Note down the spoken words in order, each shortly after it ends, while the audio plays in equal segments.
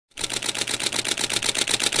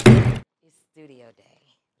studio day.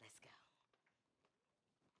 Let's go.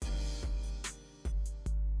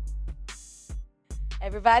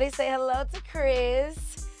 Everybody say hello to Chris.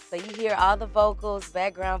 So you hear all the vocals,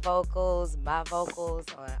 background vocals, my vocals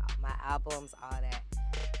on my albums, all that.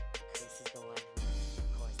 Chris is the one who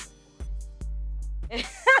records the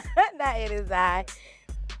voice. Not in his eye.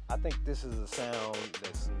 I think this is a sound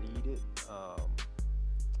that's needed.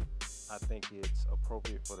 I think it's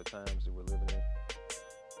appropriate for the times that we're living in.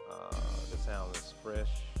 The sound is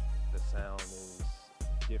fresh. The sound is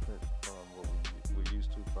different from what we're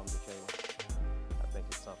used to from Jekalyn. I think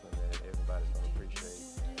it's something that everybody's going to appreciate.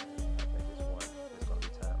 And I think it's one that's going to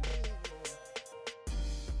be timeless.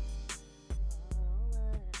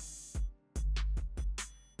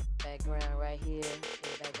 Background right here.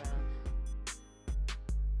 Background.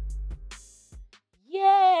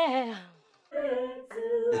 Yeah.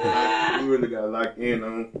 We really got locked in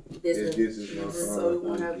on this is my song. So we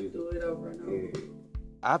won't have to do it over and over. Yeah.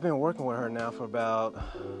 I've been working with her now for about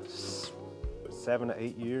 7 to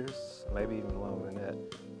 8 years, maybe even longer than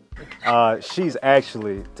that. She's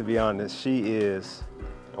actually, to be honest, she is,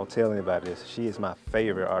 don't tell anybody this, she is my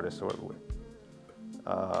favorite artist to work with.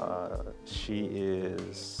 She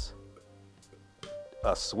is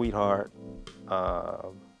a sweetheart.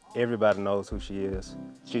 Everybody knows who she is.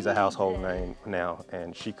 She's a household name now,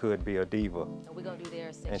 and she could be a diva. And we're gonna do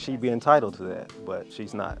their section. And she'd be entitled to that, but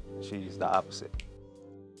she's not. She's the opposite.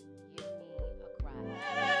 Give me a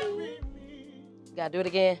cry. Gotta do it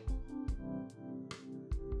again.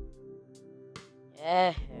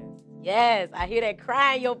 Yes, yes, I hear that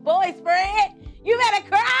cry in your voice, Fred. You better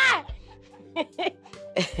cry.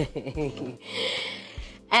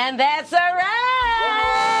 And that's a wrap.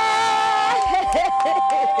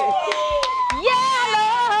 Yeah,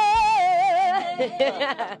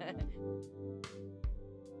 Lord.